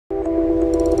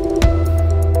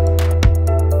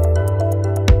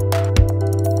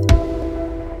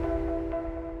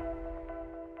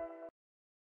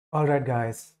Alright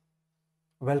guys,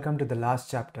 welcome to the last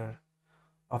chapter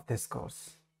of this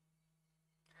course.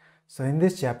 So in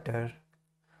this chapter,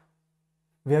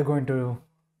 we are going to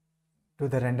do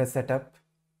the render setup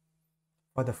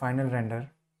for the final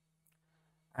render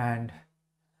and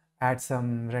add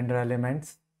some render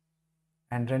elements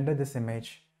and render this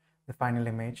image, the final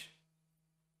image,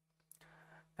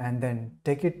 and then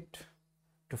take it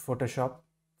to Photoshop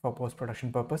for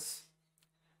post-production purpose,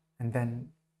 and then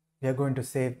we are going to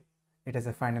save it as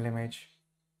a final image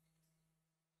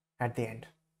at the end.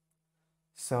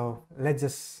 So let's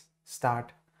just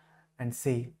start and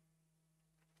see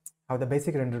how the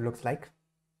basic render looks like.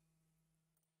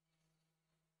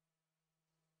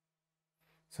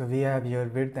 So we have your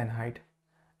width and height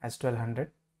as 1200.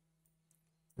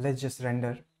 Let's just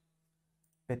render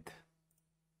with,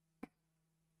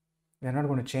 we are not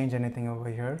going to change anything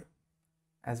over here,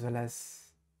 as well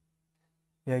as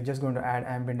we are just going to add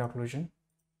ambient occlusion.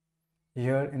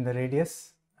 Here in the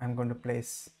radius, I'm going to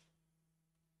place,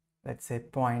 let's say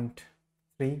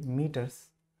 0.3 meters,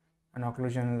 and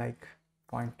occlusion like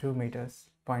 0.2 meters,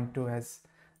 0.2 as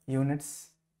units.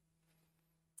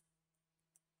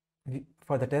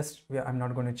 For the test, I'm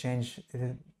not going to change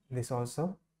this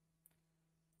also.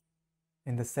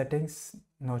 In the settings,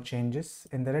 no changes.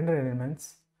 In the render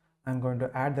elements, I'm going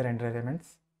to add the render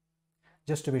elements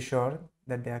just to be sure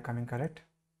that they are coming correct.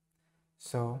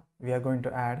 So we are going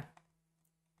to add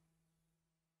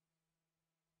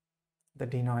the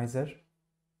denoiser,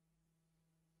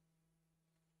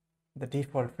 the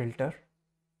default filter,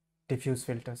 diffuse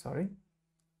filter, sorry,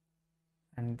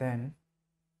 and then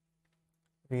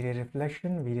Vray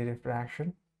reflection, Vray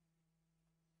refraction,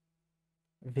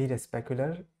 Vray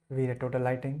specular, Vray total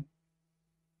lighting,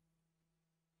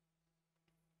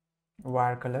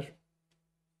 wire color,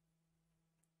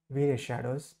 Vray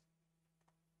shadows,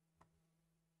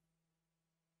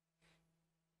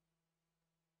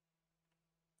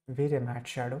 Vray matte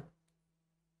shadow,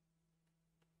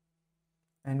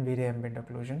 and Vray ambient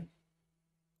occlusion,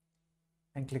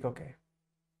 and click OK.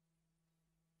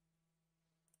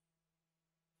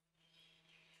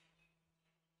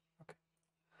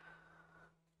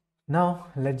 Now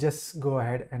let's just go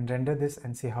ahead and render this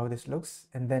and see how this looks,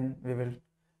 and then we will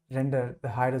render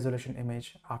the high resolution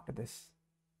image after this.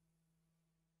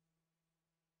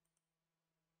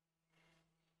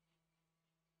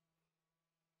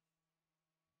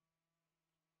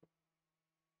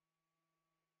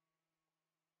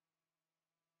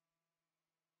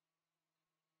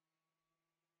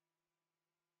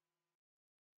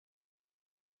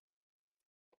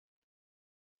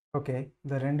 Okay,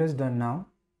 the render is done now.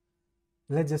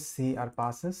 Let's just see our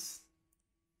passes.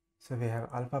 So we have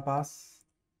alpha pass,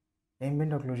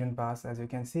 ambient occlusion pass. As you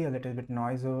can see, a little bit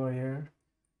noise over here.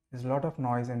 There's a lot of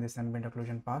noise in this ambient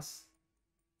occlusion pass.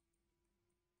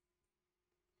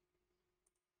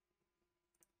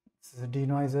 This is a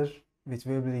denoiser which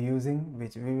we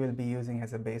will be using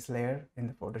as a base layer in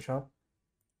the Photoshop.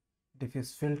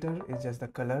 Diffuse filter is just the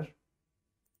color.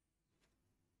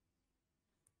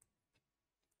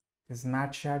 This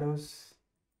matte shadows,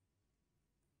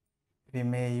 we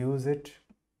may use it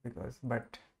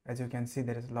but as you can see,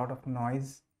 there is a lot of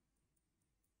noise.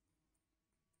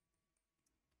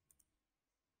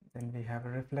 Then we have a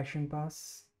reflection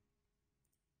pass,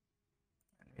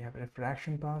 and we have a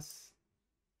refraction pass,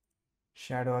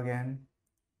 shadow again,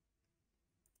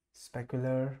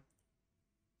 specular,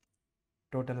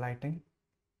 total lighting,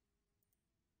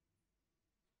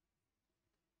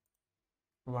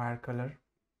 wire color.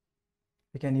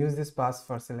 We can use this pass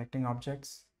for selecting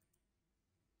objects.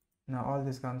 Now all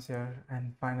this comes here,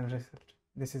 and final result.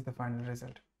 This is the final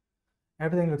result.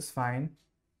 Everything looks fine.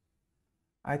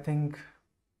 I think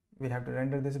we have to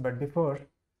render this, but before,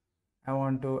 I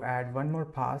want to add one more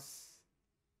pass.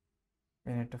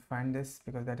 We need to find this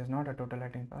because that is not a total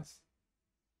lighting pass.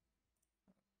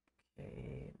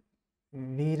 Okay,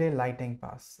 Vray lighting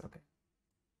pass. Okay,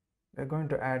 we're going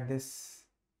to add this,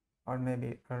 or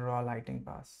maybe a raw lighting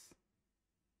pass.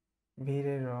 Vray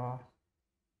raw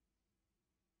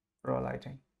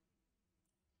lighting.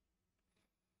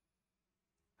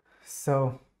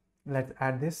 So let's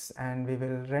add this, and we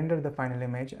will render the final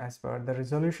image as per the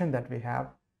resolution that we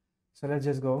have. So let's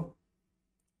just go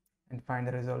and find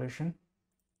the resolution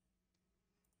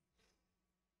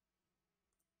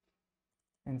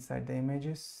inside the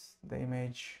images, the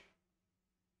image.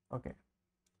 Okay,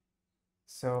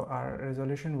 so our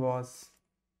resolution was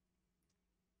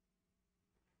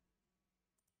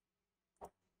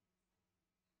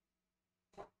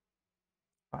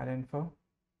file info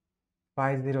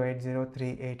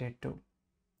 50803882.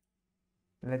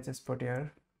 Let's just put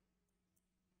here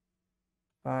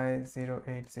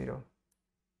 5080.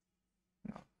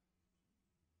 No,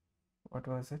 what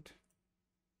was it?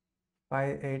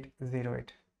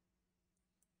 5808.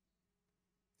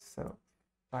 So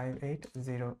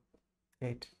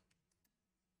 5808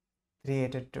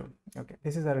 382. Okay,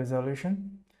 this is our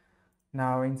resolution.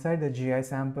 Now inside the GI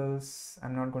samples,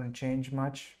 I'm not going to change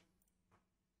much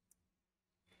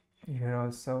here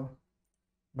also,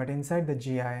 but inside the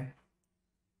GI,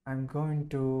 we're going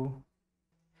to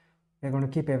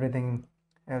keep everything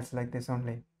else like this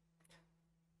only.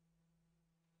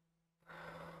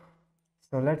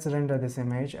 So let's render this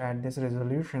image at this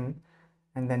resolution,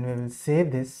 and then we will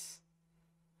save this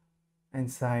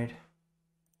inside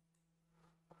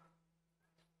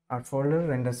our folder,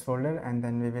 renders folder, and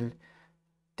then we will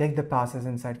take the passes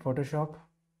inside Photoshop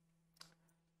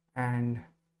and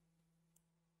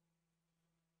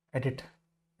edit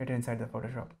it inside the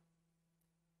Photoshop.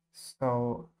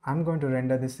 So I'm going to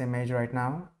render this image right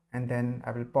now, and then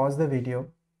I will pause the video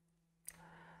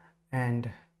and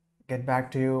get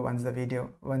back to you once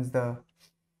the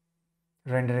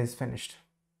render is finished.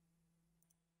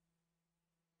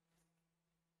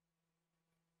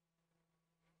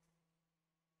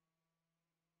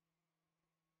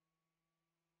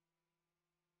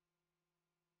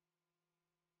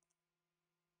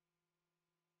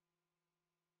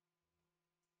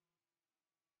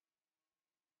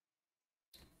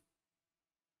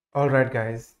 Alright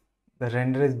guys, the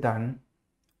render is done,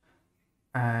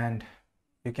 and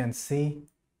you can see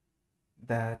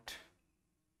that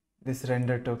this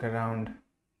render took around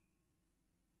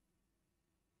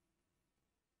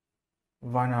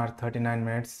 1 hour 39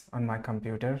 minutes on my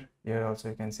computer. Here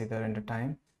also you can see the render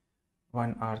time,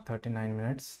 1 hour 39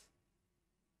 minutes.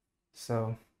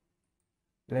 So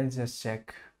let's just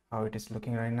check how it is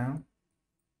looking right now.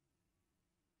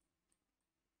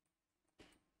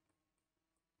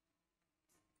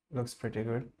 Looks pretty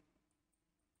good.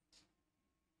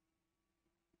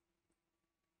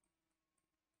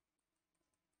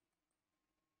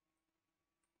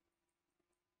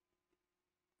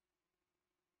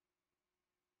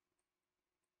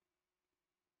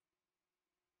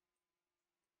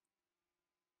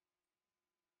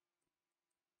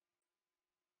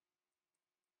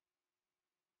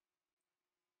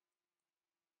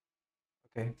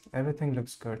 Okay, everything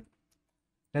looks good.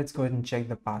 Let's go ahead and check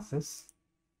the passes.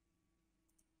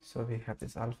 So we have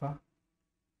this alpha,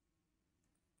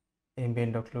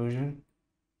 ambient occlusion,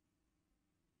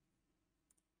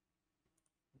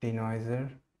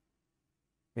 denoiser,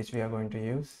 which we are going to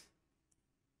use.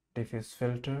 Diffuse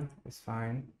filter is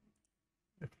fine.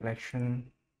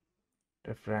 Reflection,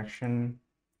 diffraction,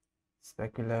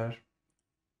 specular,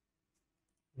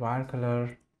 wire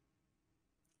color,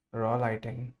 raw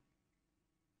lighting.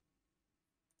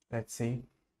 Let's see,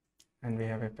 and we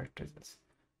have effect results.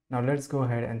 Now let's go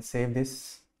ahead and save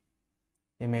this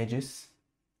images.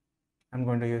 I'm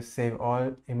going to use save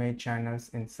all image channels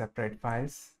in separate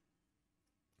files.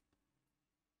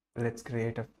 Let's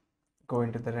go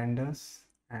into the renders,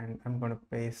 and I'm going to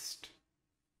paste,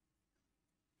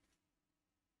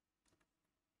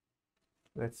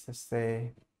 let's just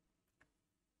say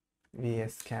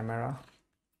VS camera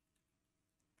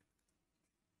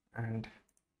and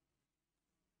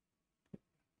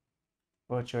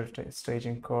virtual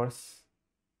staging course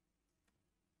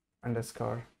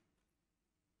underscore.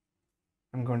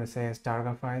 I'm going to say as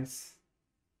targa files.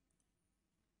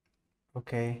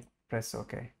 Okay, press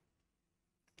OK.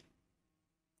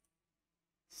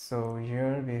 So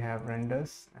here we have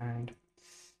renders, and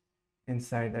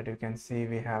inside that you can see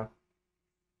we have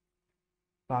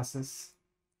passes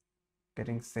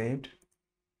getting saved.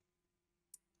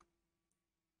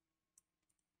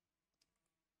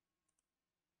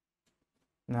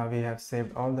 Now we have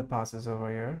saved all the passes over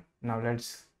here. Now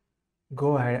let's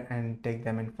go ahead and take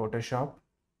them in Photoshop.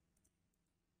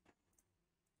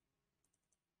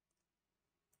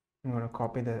 I'm going to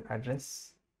copy the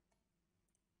address,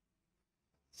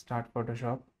 start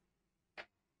Photoshop.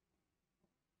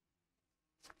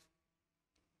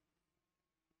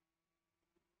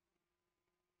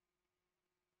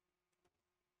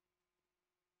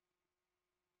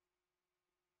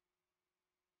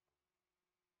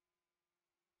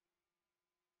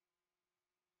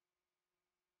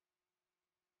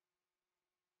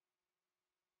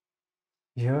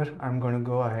 Here I'm going to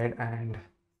go ahead and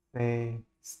say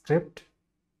script,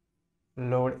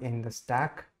 load in the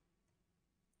stack,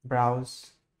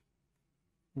 browse,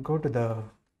 go to the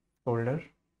folder,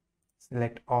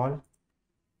 select all,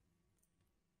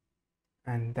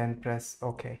 and then press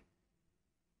OK.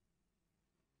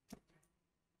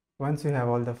 Once you have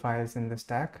all the files in the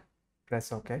stack,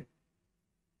 press OK.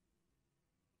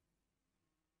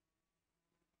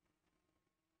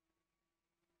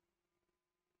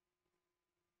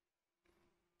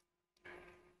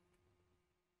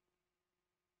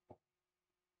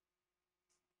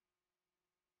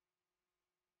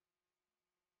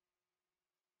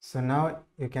 So now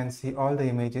you can see all the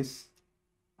images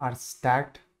are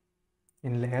stacked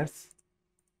in layers.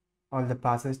 All the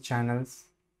passes channels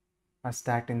are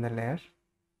stacked in the layer.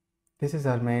 This is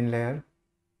our main layer,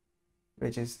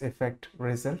 which is effect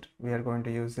result. We are going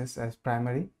to use this as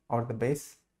primary or the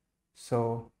base.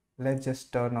 So let's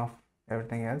just turn off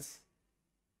everything else.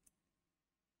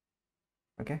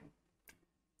 Okay,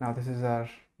 now this is our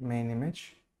main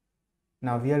image.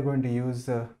 Now we are going to use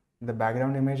the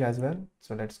background image as well.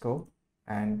 So let's go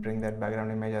and bring that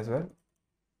background image as well.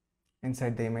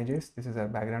 Inside the images, this is our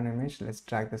background image. Let's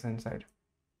drag this inside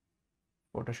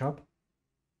Photoshop.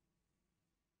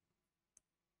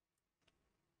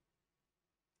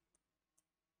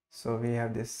 So we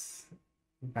have this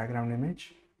background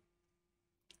image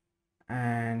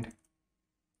and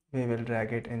we will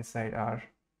drag it inside our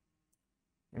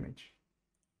image.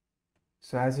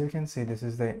 So as you can see, this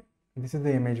is the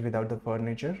image without the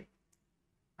furniture,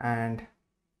 and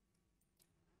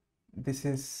this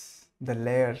is the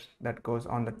layer that goes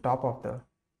on the top of the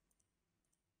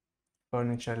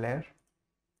furniture layer.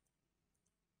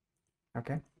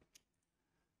 Okay,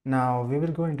 now we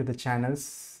will go into the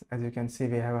channels. As you can see,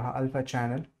 we have an alpha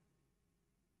channel.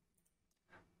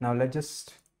 Now let's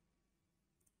just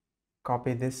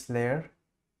copy this layer,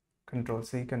 Control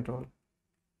C, Control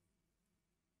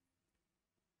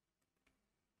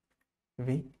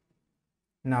V.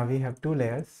 Now we have two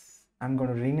layers. I'm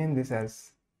going to rename this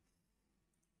as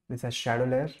shadow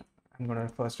layer. I'm going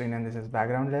to first rename this as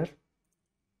background layer,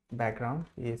 background,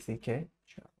 BACK,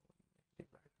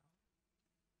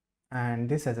 and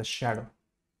this as a shadow.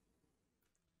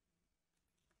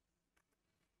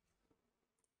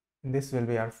 This will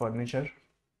be our furniture.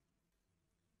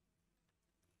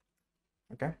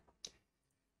 Okay,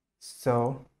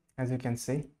 so as you can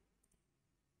see,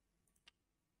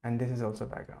 and this is also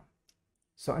background.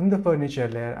 So in the furniture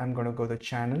layer, I'm going to go to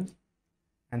channel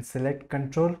and select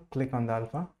control, click on the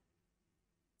alpha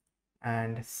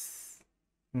and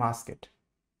mask it.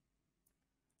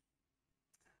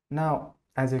 Now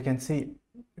as you can see,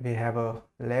 we have a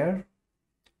layer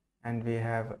and we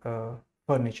have a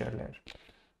furniture layer.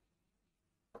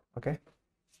 Okay,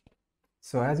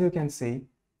 so as you can see,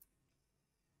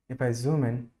 if I zoom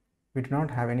in, we do not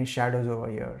have any shadows over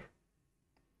here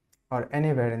or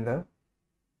anywhere in the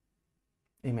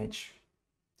image.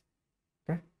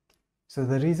 Okay, so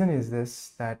the reason is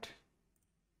this, that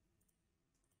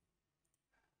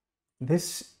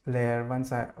this layer,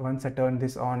 once I turn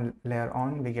this layer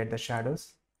on, we get the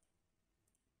shadows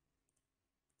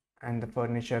and the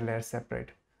furniture layer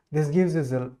separate. This gives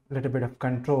us a little bit of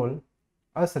control,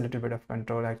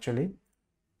 actually,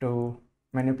 to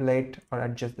manipulate or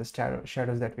adjust the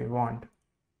shadows that we want.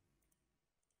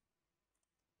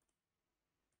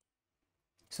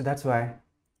 So that's why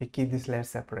we keep this layer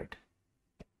separate.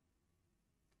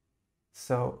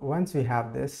 So once we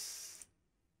have this,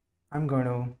 I'm going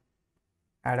to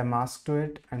add a mask to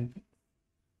it and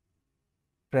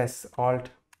press Alt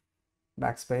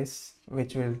backspace,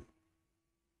 which will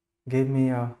give me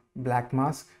a black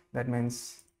mask. That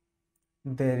means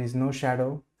there is no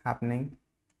shadow happening,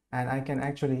 and I can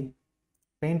actually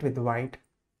paint with white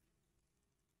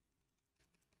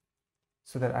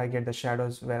so that I get the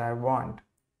shadows where I want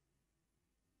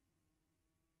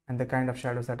and the kind of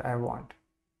shadows that I want.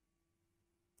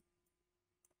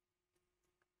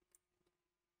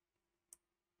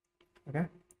 Okay,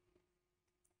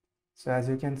 so as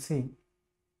you can see,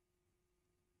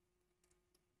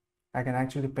 I can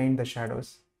actually paint the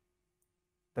shadows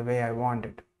the way I want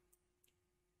it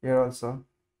here also.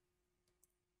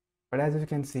 But as you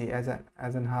can see,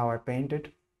 as in how I paint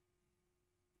it,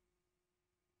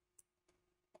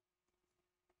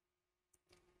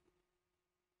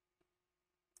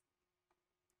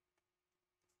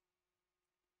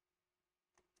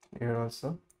 here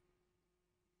also.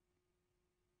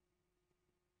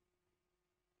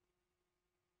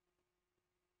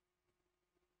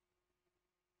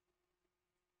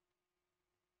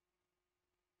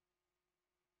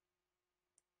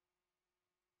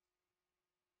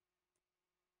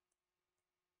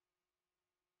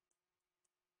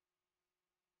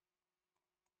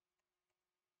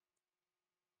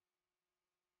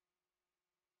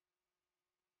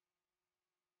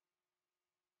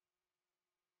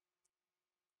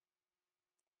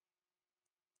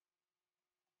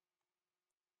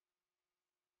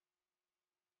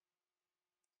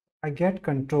 I get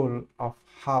control of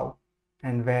how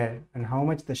and where and how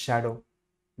much the shadow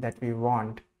that we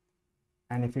want.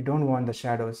 And if we don't want the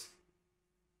shadows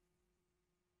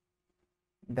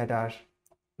that are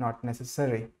not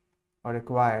necessary or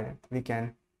required, we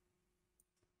can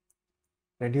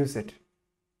reduce it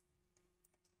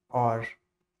or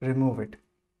remove it,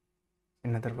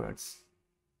 in other words.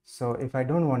 So if I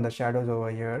don't want the shadows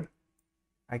over here,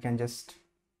 I can just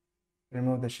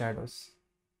remove the shadows,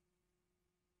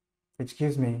 which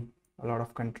gives me a lot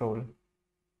of control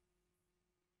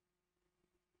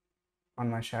on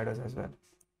my shadows as well.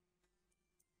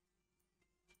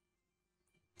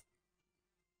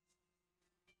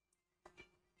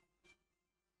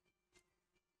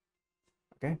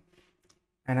 Okay,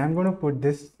 and I'm going to put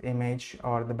this image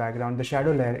or the background, the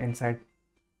shadow layer, inside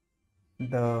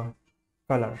the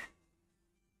color.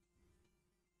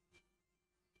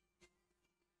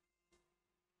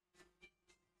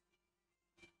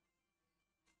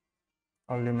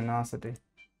 Or luminosity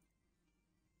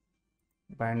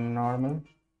by normal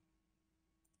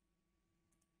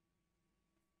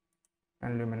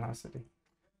and luminosity.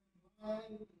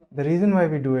 The reason why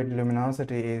we do it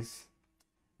luminosity is,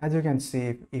 as you can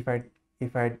see, if I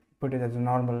put it as a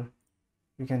normal,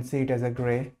 you can see it as a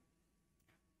gray.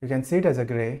 You can see it as a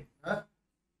gray.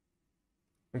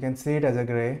 You can see it as a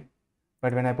gray,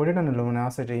 but when I put it on a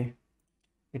luminosity,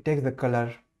 it takes the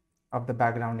color of the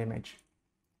background image.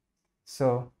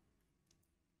 So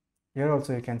here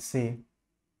also you can see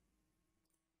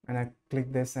when I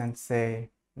click this and say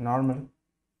normal,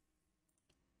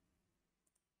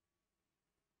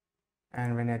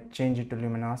 and when I change it to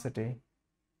luminosity,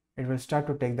 it will start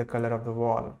to take the color of the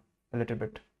wall a little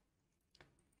bit.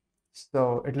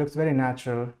 So it looks very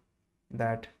natural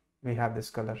that we have this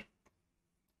color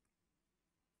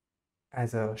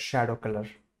as a shadow color.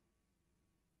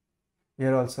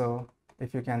 Here also,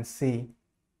 if you can see,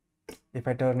 if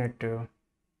I turn it to,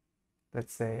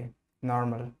 let's say,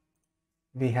 normal,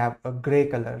 we have a gray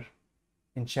color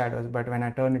in shadows, but when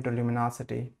I turn it to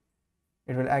luminosity,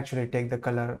 it will actually take the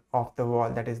color of the wall,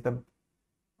 that is the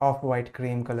off-white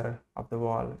cream color of the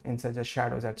wall inside the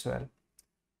shadows as well.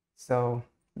 So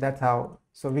that's how,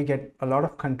 so we get a lot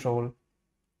of control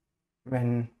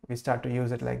when we start to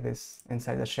use it like this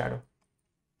inside the shadow.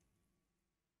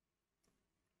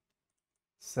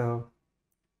 So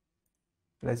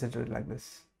let's just do it like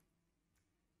this.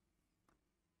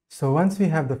 So once we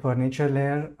have the furniture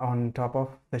layer on top of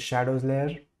the shadows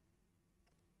layer,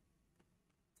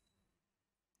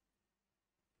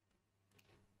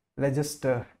 let's just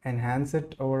enhance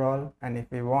it overall, and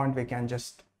if we want, we can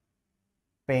just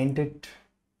paint it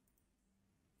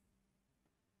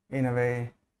in a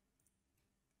way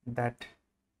that,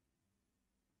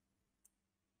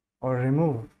 or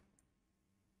remove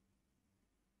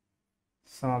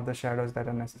some of the shadows that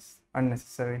are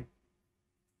unnecessary.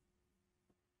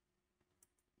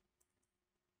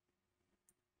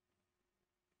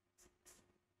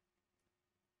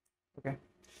 Okay,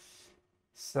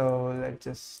 so let's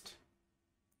just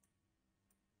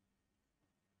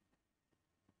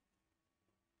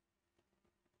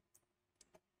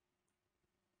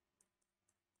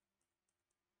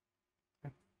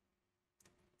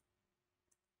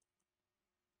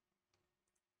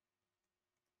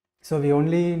so we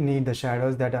only need the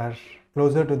shadows that are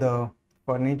closer to the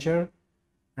furniture,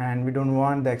 and we don't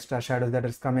want the extra shadows that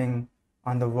is coming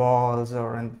on the walls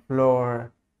or on the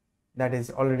floor that is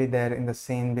already there in the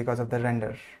scene because of the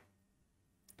render.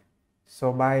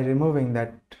 So by removing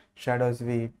that shadows,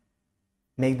 we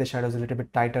make the shadows a little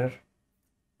bit tighter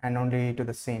and only to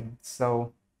the scene.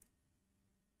 So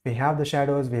we have the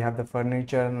shadows, we have the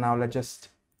furniture. Now let's just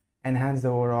enhance the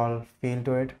overall feel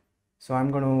to it. So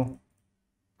I'm going to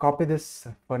copy this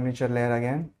furniture layer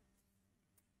again,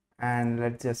 and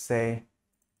let's just say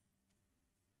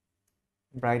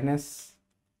brightness,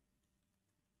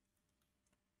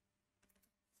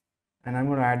 and I'm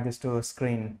going to add this to a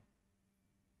screen.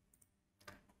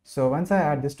 So once I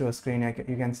add this to a screen,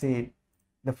 you can see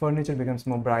the furniture becomes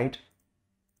more bright.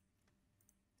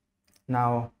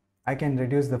 Now I can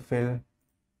reduce the fill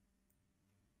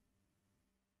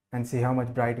and see how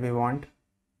much bright we want.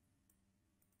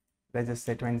 Let's just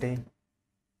say 20.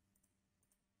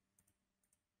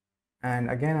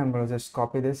 And again, I'm going to just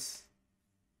copy this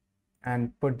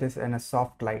and put this in a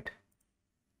soft light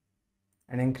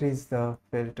and increase the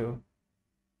fill too.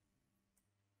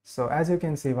 So as you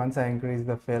can see, once I increase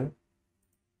the fill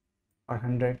or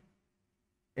 100,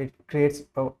 it creates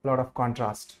a lot of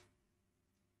contrast,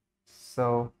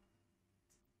 so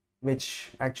which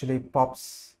actually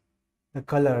pops the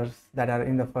colors that are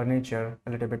in the furniture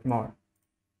a little bit more.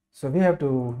 So we have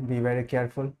to be very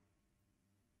careful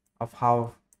of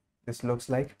how this looks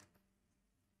like.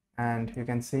 And you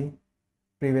can see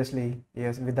previously,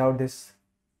 yes, without this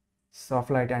soft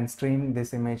light and screen,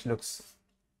 this image looks,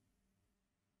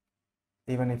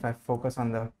 even if I focus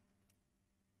on the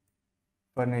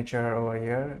furniture over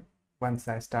here, once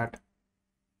I start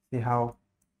See how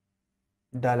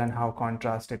dull and how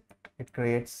contrast it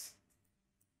creates.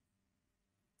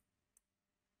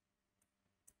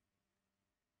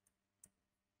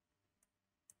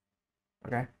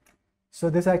 Okay, so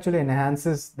this actually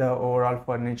enhances the overall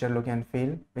furniture look and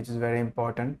feel, which is very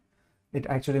important. It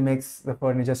actually makes the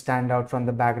furniture stand out from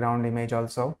the background image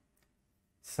also.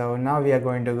 So now we are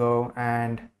going to go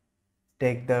and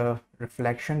take the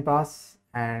reflection pass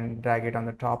and drag it on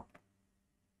the top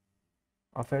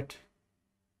of it.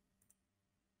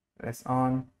 Press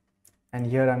on, and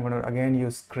here I'm going to again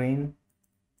use screen.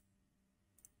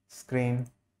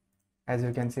 As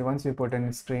you can see, once we put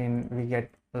in screen, we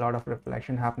get a lot of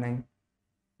reflection happening,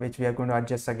 which we are going to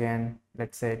adjust again,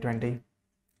 let's say 20,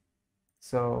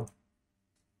 so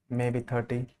maybe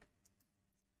 30.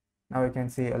 Now you can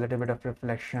see a little bit of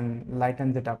reflection,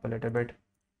 lightens it up a little bit.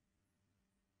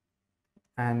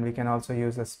 And we can also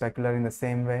use a specular in the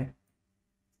same way.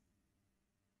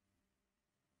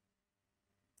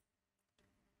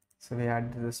 So we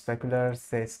add the specular,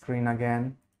 say screen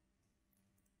again.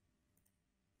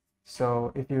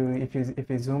 So if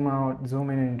you zoom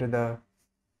in into the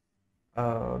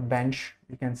bench,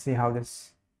 you can see how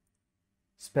this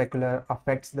specular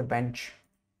affects the bench.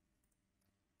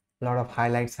 A lot of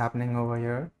highlights happening over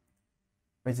here,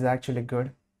 which is actually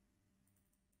good.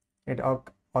 It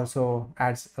also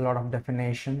adds a lot of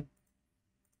definition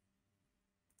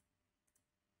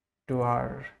to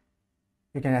our,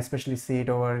 you can especially see it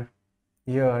over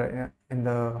here in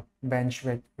the bench,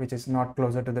 which is not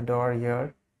closer to the door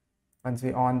here. Once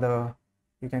we on the,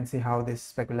 you can see how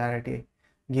this specularity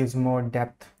gives more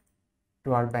depth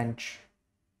to our bench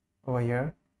over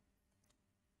here.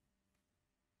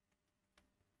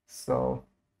 So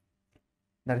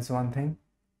that is one thing.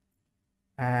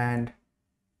 And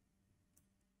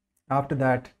after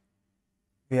that,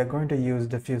 we are going to use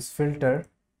diffuse filter,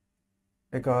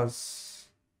 because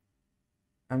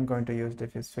I'm going to use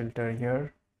diffuse filter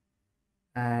here,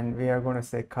 and we are going to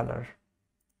say color.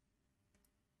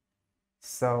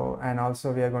 So, and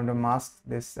also we are going to mask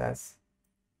this as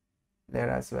layer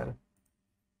as well.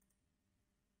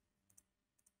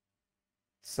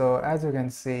 So as you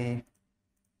can see,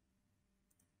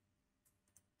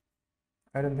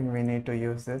 I don't think we need to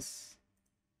use this.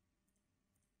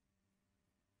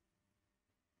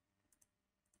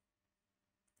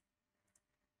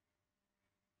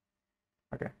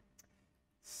 Okay,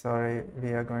 sorry,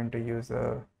 we are going to use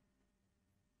the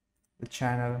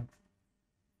channel.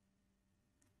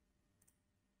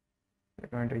 We're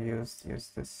going to use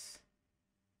this.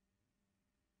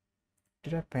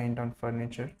 Did I paint on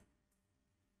furniture?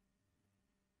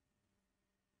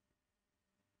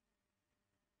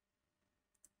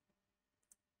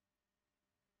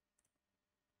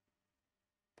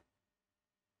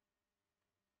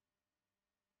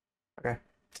 Okay,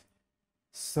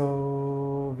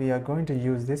 so we are going to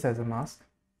use this as a mask,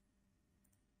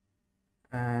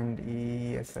 and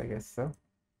yes, I guess so.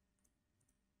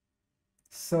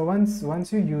 So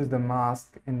once you use the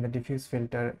mask in the diffuse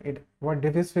filter, what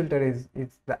diffuse filter is,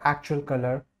 it's the actual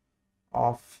color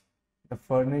of the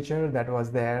furniture that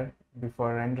was there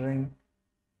before rendering,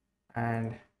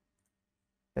 and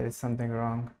there is something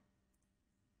wrong.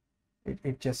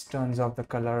 It just turns off the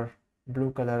color,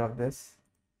 blue color of this,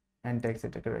 and takes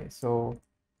it away. So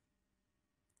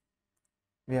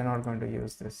we are not going to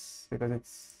use this because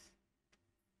it's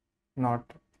not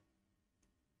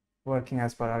working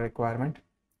as per our requirement.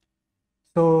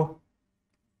 So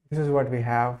this is what we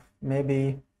have.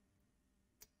 Maybe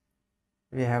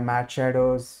we have matte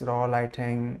shadows, raw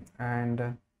lighting,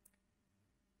 and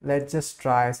let's just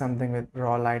try something with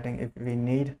raw lighting if we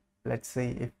need. Let's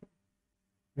see if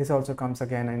this also comes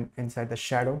again inside the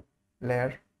shadow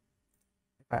layer.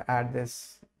 If I add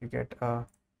this, you get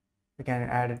we can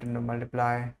add it into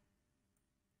multiply,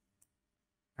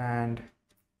 and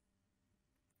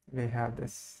we have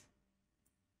this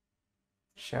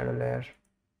shadow layer,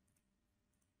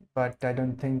 but I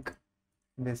don't think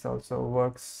this also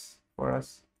works for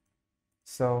us,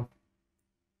 so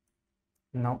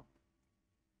no.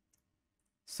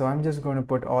 So I'm just going to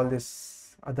put all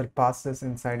these other passes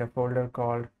inside a folder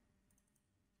called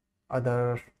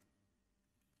other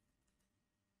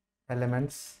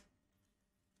elements,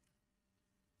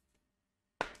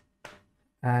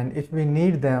 and if we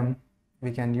need them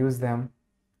we can use them,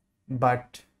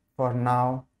 but for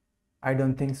now I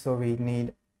don't think so we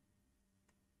need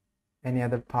any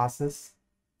other passes,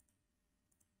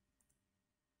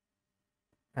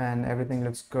 and everything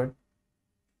looks good.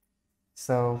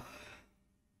 So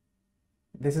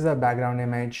this is a background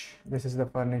image, this is the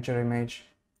furniture image,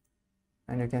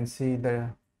 and you can see the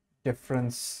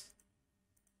difference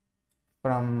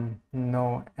from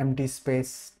no empty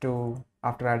space to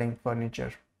after adding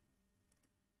furniture.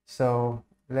 So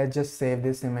let's just save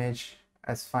this image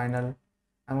as final.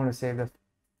 I'm going to save the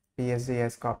PSD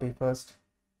as copy first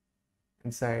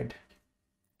inside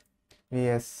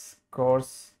VS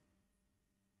course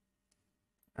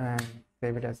and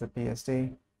save it as a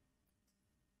PSD,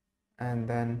 and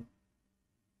then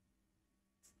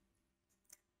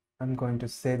I'm going to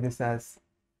save this as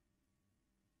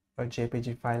a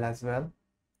JPG file as well.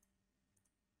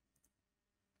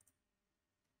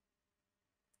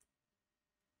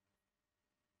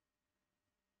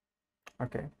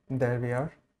 Okay, there we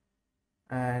are.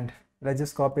 And let's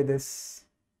just copy this.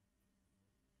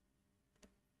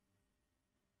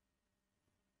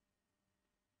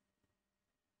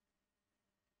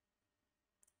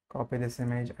 Copy this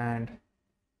image and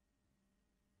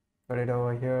put it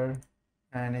over here,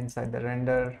 and inside the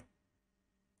render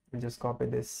we'll just copy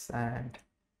this and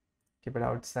keep it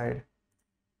outside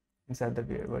inside the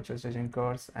virtual staging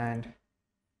course, and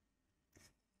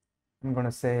I'm going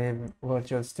to save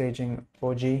virtual staging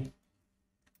OG,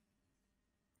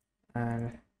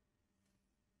 and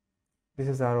this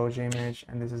is our OG image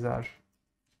and this is our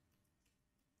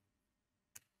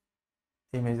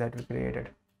image that we created.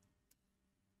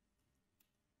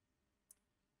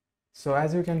 So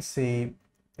as you can see,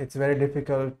 it's very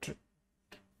difficult,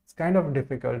 it's kind of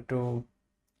difficult to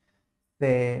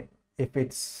say if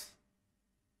it's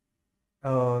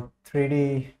a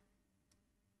 3D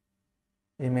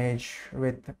image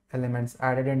with elements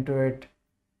added into it,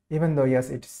 even though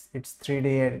yes, it's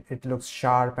 3D and it looks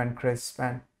sharp and crisp,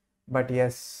 and but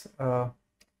yes,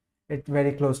 it's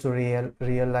very close to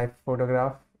real life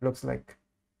photograph, looks like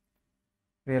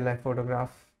real life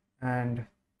photograph. And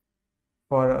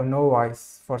for a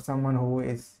novice, for someone who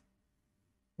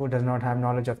does not have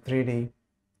knowledge of 3D,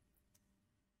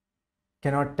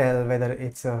 cannot tell whether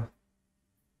it's a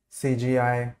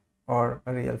CGI or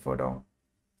a real photo,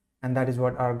 and that is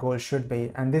what our goal should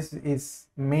be. And this is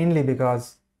mainly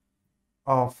because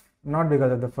of, not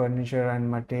because of the furniture and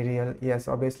material. Yes,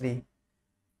 obviously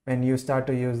when you start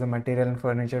to use the material and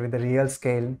furniture with the real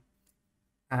scale,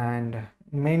 and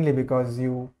mainly because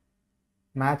you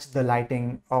match the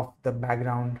lighting of the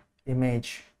background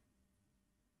image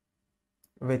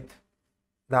with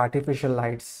the artificial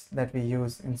lights that we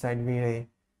use inside Vray,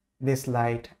 this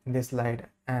light,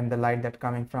 and the light that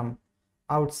coming from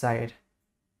outside,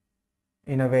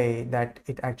 in a way that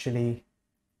it actually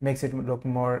makes it look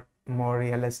more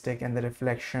realistic, and the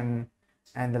reflection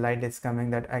and the light that's coming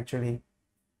that actually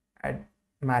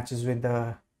matches with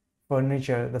the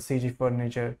furniture, the CG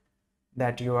furniture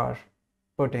that you are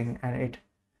putting, and it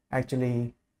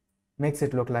actually makes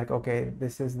it look like, okay,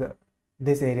 this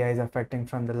area is affecting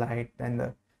from the light,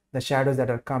 and the shadows that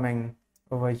are coming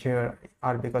over here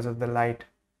are because of the light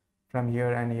from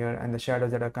here and here, and the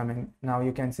shadows that are coming now,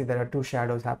 you can see there are two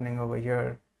shadows happening over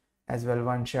here as well.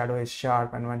 One shadow is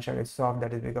sharp and one shadow is soft.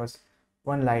 That is because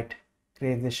one light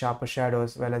creates the sharper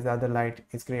shadows, whereas the other light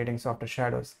is creating softer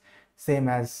shadows. Same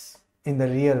as in the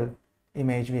real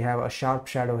image, we have a sharp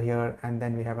shadow here and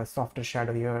then we have a softer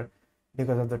shadow here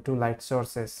because of the two light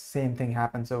sources. Same thing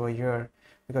happens over here,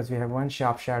 because we have one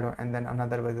sharp shadow and then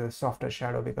another with a softer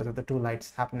shadow because of the two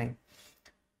lights happening.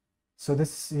 So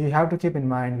this you have to keep in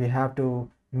mind. We have to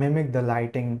mimic the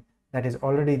lighting that is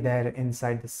already there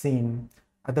inside the scene.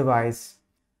 Otherwise,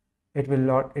 it will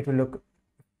look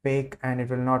fake and it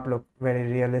will not look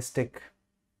very realistic.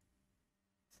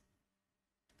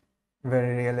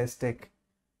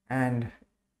 And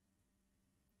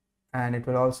it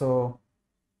will also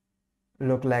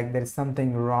look like there is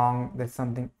something wrong, there's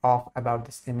something off about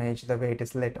this image, the way it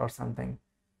is lit or something.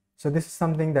 So this is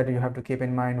something that you have to keep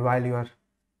in mind while you are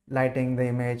lighting the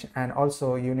image. And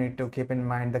also you need to keep in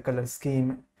mind the color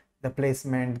scheme, the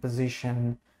placement, the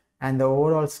position, and the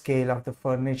overall scale of the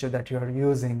furniture that you are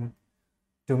using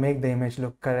to make the image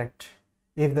look correct.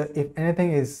 If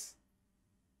anything is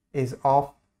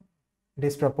off,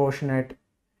 disproportionate,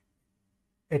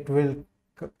 it will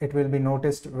be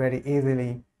noticed very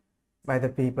easily by the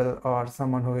people or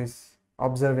someone who is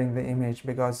observing the image,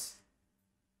 because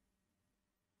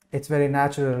it's very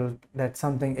natural that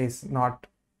something is not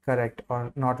correct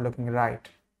or not looking right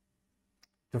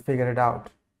to figure it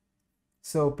out.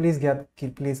 So please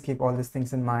keep all these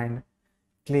things in mind.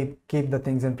 Keep the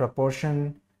things in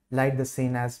proportion, light the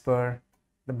scene as per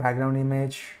the background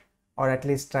image, or at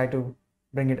least try to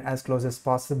bring it as close as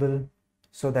possible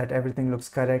so that everything looks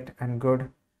correct and good,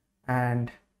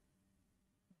 and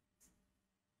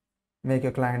make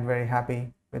your client very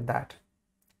happy with that.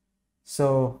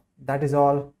 So that is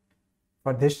all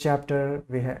for this chapter.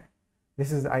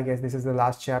 I guess this is the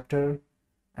last chapter.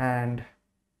 And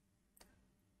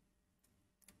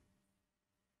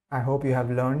I hope you have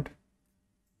learned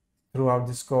throughout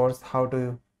this course how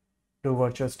to do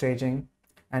virtual staging,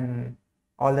 and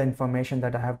all the information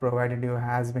that I have provided you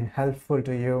has been helpful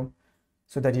to you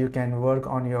so that you can work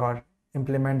on your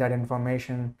implement that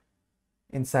information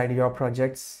inside your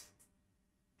projects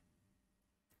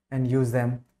and use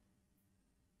them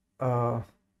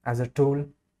as a tool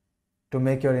to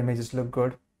make your images look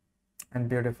good and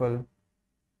beautiful,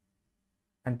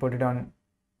 and put it on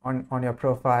your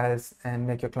profiles and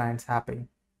make your clients happy.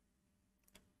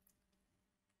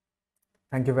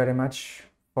 Thank you very much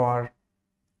for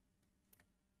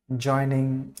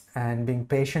joining and being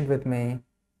patient with me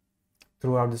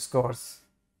throughout this course.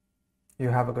 You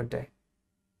have a good day.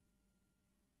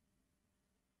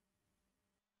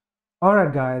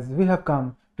 Alright guys, we have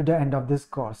come to the end of this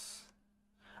course.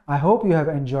 I hope you have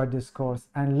enjoyed this course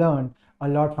and learned a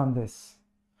lot from this.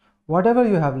 Whatever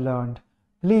you have learned,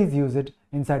 please use it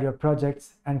inside your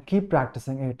projects and keep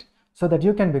practicing it so that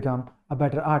you can become a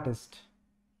better artist.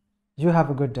 You have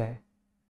a good day.